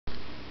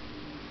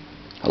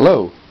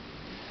Hello.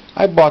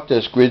 I bought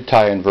this grid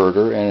tie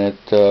inverter and it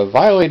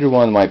violated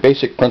one of my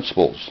basic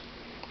principles.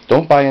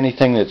 Don't buy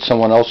anything that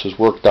someone else has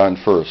worked on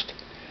first.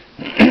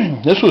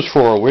 This was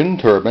for a wind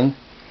turbine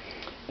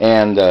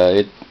and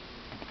it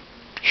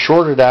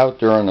shorted out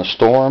during a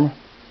storm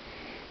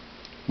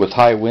with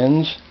high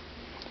winds,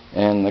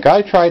 and the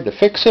guy tried to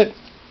fix it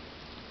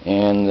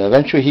and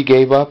eventually he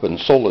gave up and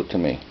sold it to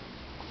me.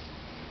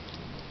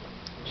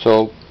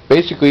 So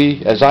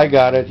basically, as I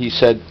got it, he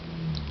said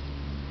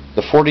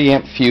the 40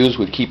 amp fuse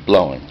would keep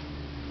blowing.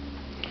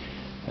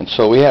 And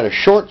so we had a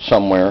short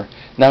somewhere.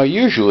 Now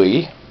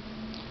usually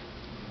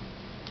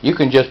you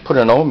can just put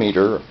an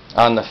ohmmeter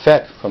on the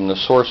FET from the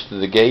source to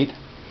the gate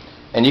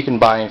and you can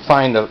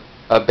find a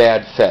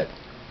bad FET.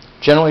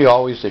 Generally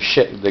always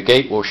the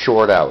gate will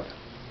short out.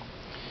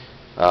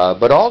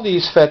 But all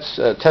these FETs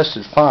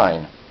tested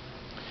fine.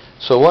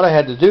 So what I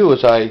had to do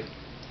is I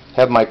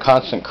have my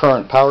constant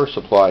current power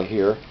supply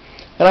here,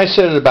 and I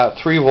set it about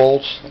 3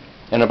 volts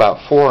and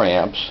about 4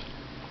 amps.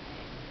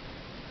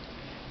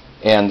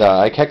 And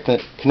I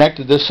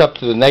connected this up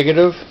to the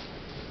negative,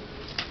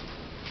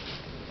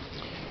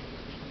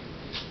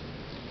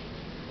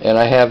 and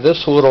I have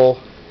this little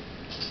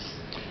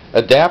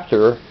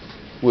adapter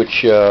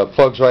which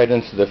plugs right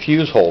into the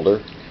fuse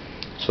holder,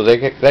 so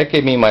that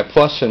gave me my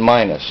plus and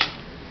minus.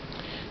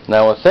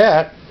 Now with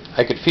that,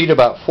 I could feed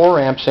about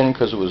 4 amps in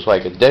because it was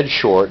like a dead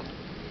short.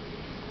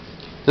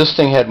 This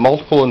thing had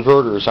multiple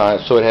inverters on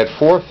it, so it had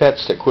 4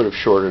 FETs that could have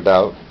shorted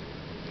out.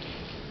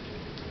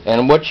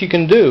 And what you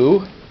can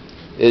do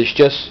is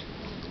just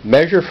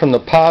measure from the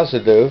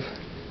positive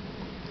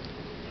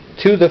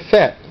to the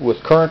FET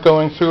with current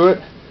going through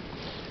it,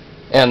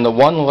 and the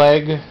one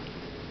leg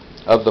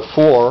of the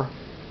 4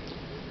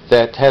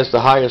 that has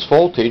the highest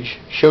voltage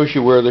shows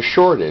you where the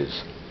short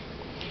is.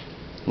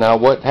 Now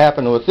what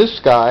happened with this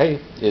guy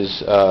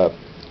is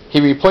he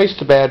replaced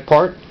the bad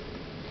part,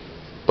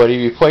 but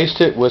he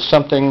replaced it with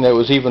something that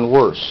was even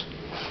worse.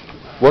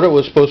 What it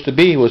was supposed to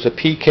be was a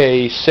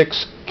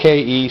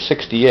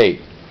PK6KE68,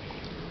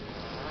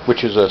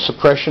 which is a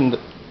suppression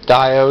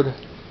diode,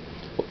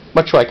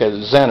 much like a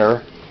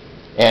Zener,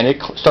 and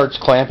it starts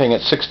clamping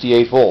at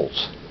 68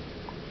 volts.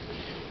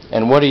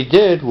 And what he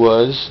did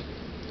was,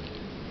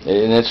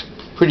 and it's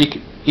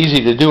pretty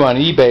easy to do on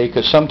eBay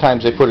because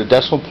sometimes they put a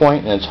decimal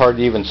point and it's hard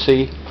to even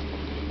see,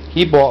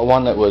 he bought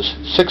one that was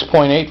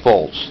 6.8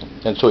 volts,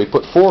 and so he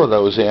put 4 of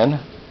those in,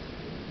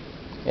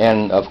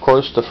 and of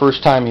course the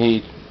first time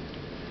he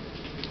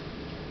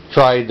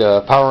tried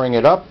powering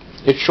it up,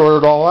 it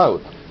shorted all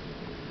out.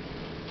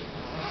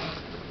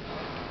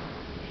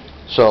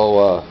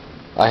 So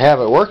I have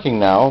it working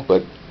now,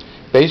 but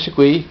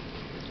basically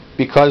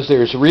because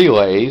there's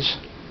relays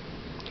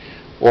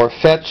or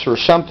FETs or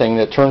something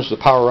that turns the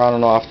power on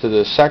and off to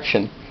this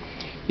section,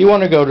 you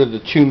want to go to the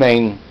 2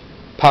 main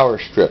power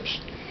strips.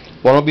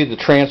 One will be the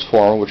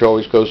transformer, which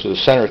always goes to the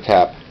center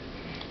tap,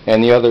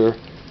 and the other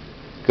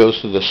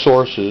goes to the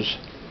sources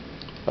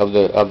of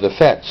the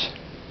FETs.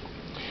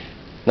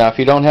 Now if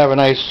you don't have a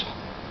nice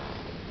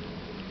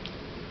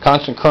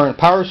constant current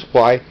power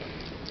supply,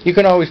 you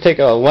can always take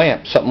a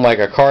lamp, something like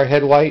a car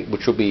headlight,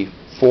 which will be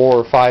 4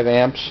 or 5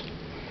 amps.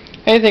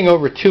 Anything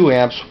over 2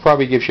 amps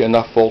probably gives you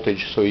enough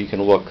voltage so you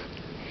can look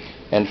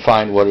and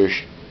find what is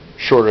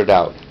shorted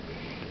out.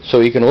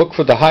 So you can look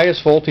for the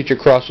highest voltage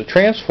across the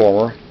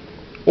transformer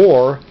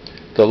or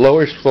the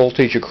lowest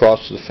voltage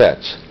across the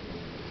FETs.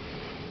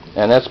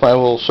 And that's my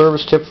little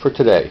service tip for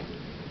today.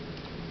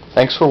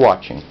 Thanks for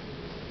watching.